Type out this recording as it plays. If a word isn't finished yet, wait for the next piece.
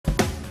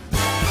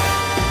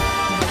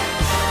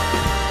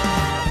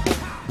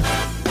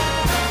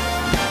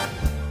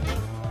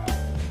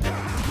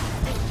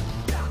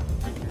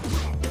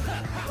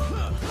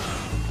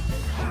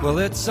Well,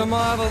 it's a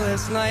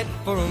marvelous night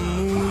for a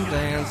moon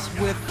dance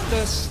with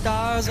the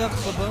stars up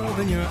above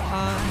in your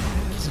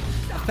eyes.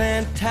 A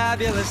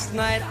fantabulous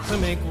night to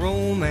make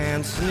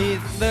romance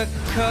 'neath the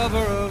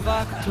cover of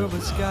October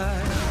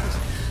skies.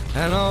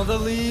 And all the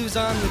leaves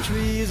on the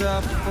trees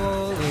are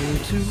falling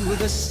to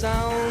the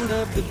sound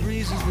of the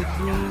breezes that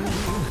blow.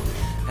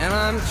 And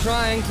I'm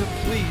trying to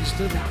please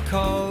to the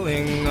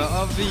calling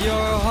of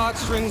your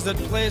heartstrings that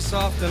play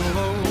soft and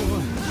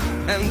low.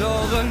 And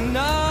all the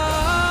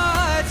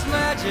night's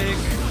magic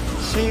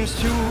seems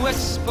to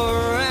whisper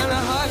and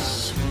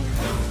hush,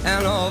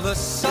 and all the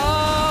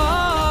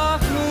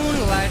soft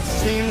moonlight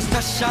seems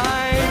to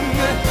shine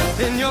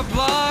in your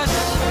blush.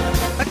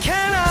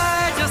 Can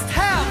I just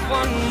have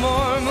one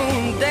more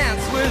moon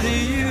dance with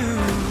you,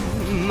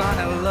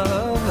 my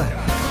love?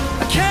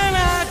 Can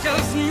I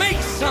just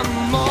make some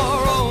more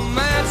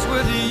romance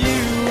with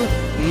you,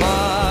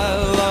 my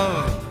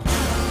love?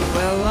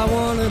 Well, I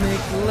wanna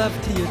make love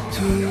to you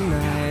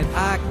tonight.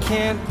 I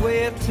can't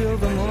wait till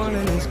the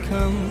morning has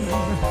come.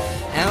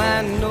 And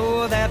I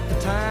know that the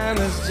time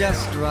is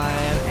just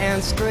right,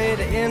 and straight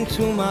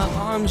into my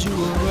arms you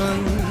will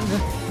run.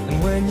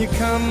 And when you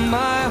come,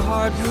 my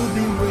heart will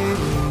be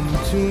waiting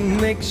to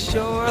make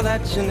sure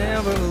that you're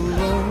never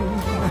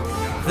alone.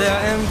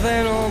 There and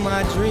then all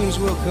my dreams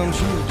will come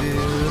true,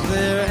 dear.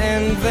 There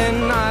and then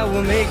I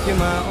will make you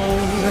my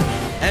own.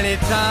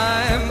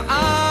 Anytime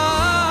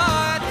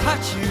I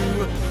touch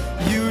you,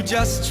 you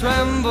just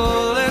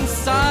tremble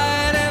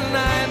inside, and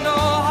I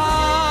know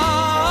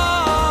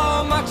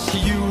how much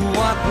you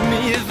want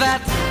me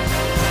that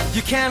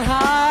you can't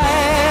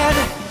hide.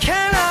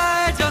 Can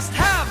I just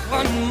have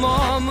one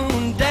more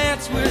moon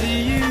dance with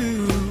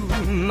you,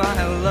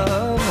 my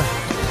love?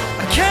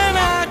 Can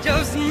I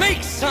just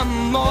make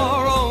some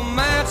more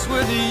romance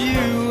with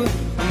you,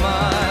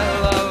 my love?